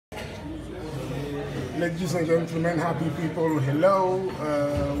Ladies and gentlemen, happy people, hello.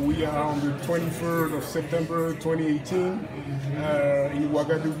 We are on the 23rd of September 2018 in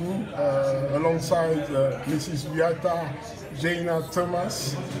Ouagadougou alongside Mrs. Wiatta,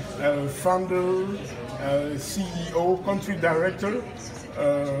 Jayna-Thomas, founder, CEO, country director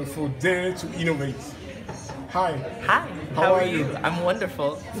for Dare to Innovate. Hi. Hi. How are you? I'm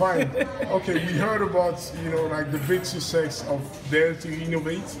wonderful. Fine. Okay, we heard about, like the big success of Dare to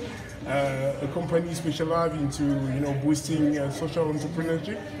Innovate, a company specialized into, boosting social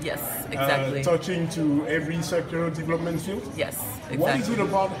entrepreneurship. Yes, exactly. Touching to every sector development field. Yes, exactly. What is it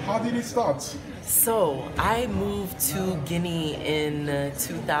about? How did it start? So, I moved to Guinea in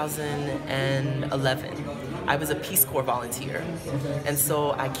 2011. I was a Peace Corps volunteer. Okay. And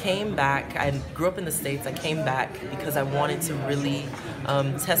so I came back, I grew up in the States, I came back because I wanted to really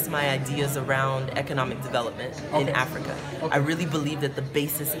test my ideas around economic development in Africa. I really believe that the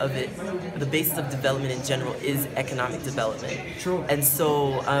basis of it, the basis of development in general is economic development. True. And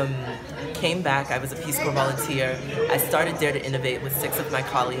so came back, I was a Peace Corps volunteer. I started Dare to Innovate with 6 of my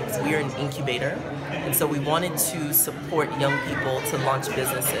colleagues. We are an incubator. And so we wanted to support young people to launch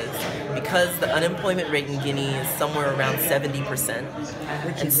businesses because the unemployment rate in Guinea is somewhere around 70%,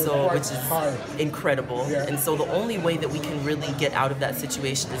 which is high. Incredible. Yeah. And so the only way that we can really get out of that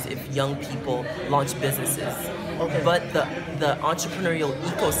situation is if young people launch businesses. Okay. But the entrepreneurial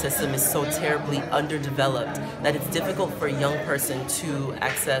ecosystem is so terribly underdeveloped that it's difficult for a young person to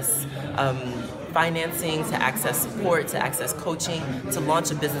access financing, to access support, to access coaching, to launch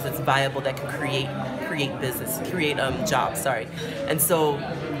a business that's viable that can create jobs. And so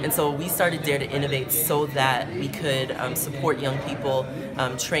we started Dare to Innovate so that we could support young people,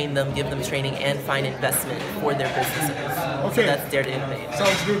 train them, give them training, and find investment for their businesses. Okay. So that's Dare to Innovate.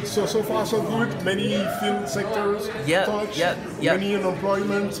 Sounds good. So far so good. Many field sectors touched. Many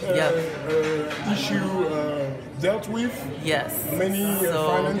unemployment issue dealt with. Yes. Many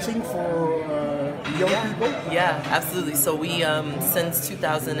financing for young people. Yeah, absolutely. So we, since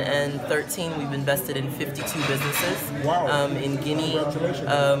 2013, we've invested in 52 businesses. Wow. In Guinea.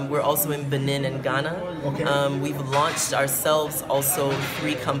 Congratulations. We're also in Benin and Ghana. Okay. We've launched ourselves also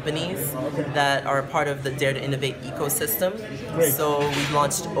 3 companies that are part of the Dare to Innovate ecosystem. Great. So we've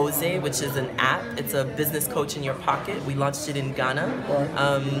launched Oze, which is an app. It's a business coach in your pocket. We launched it in Ghana. Right.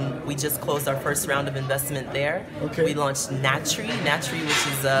 We just closed our first round of investment there. Okay. We launched Natri, which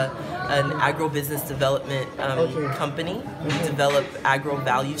is an agro-business development company. We develop agro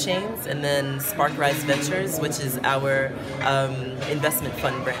value chains, and then Sparkrise Ventures, which is our investment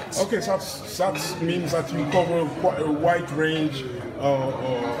fund branch. Okay, so that means that you cover quite a wide range of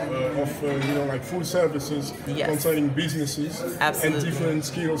like full services concerning businesses. Absolutely. And different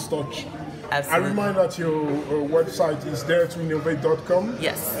skills touch. Absolutely. I remind that your website is daretoinnovate.com.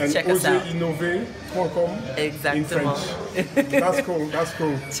 Yes, and check us out. Innovate.com in French. That's cool. That's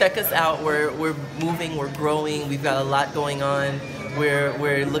cool. Check us out. We're moving. We're growing. We've got a lot going on.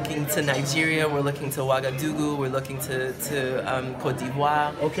 We're looking to Nigeria. We're looking to Ouagadougou. We're looking to Côte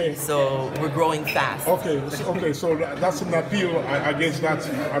d'Ivoire. Okay. So we're growing fast. Okay. So that's an appeal. I guess that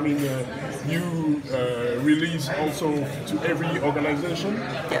you release also to every organization,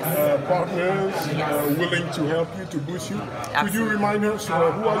 partners willing to help you, to boost you. Absolutely. Could you remind us who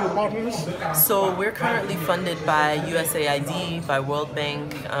are your partners? So we're currently funded by USAID, by World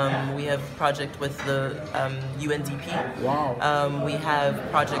Bank. We have a project with the UNDP. Wow. We have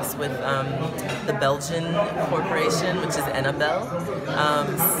projects with the Belgian corporation, which is Annabelle,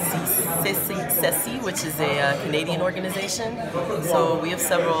 CECI, which is a Canadian organization. So we have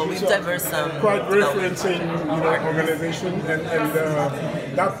several, we've diverse quite referencing organization, and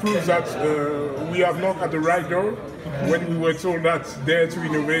that proves that we have knocked at the right door. When we were told that Dare to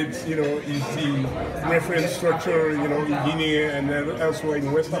Innovate, is the reference structure, in Guinea and elsewhere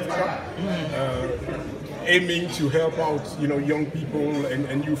in West Africa, aiming to help out, young people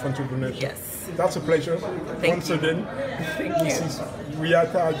and youth entrepreneurs. Yes. That's a pleasure. Once again, this is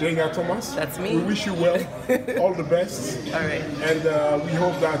Wiatta, Jayna-Thomas. That's me. We wish you well, all the best. All right. And we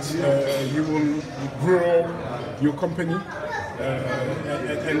hope that you will grow your company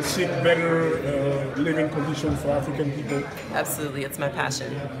and seek better living conditions for African people. Absolutely, it's my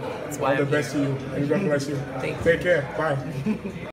passion. That's why all the best to you, and God bless you. Thank you. Take care. Bye.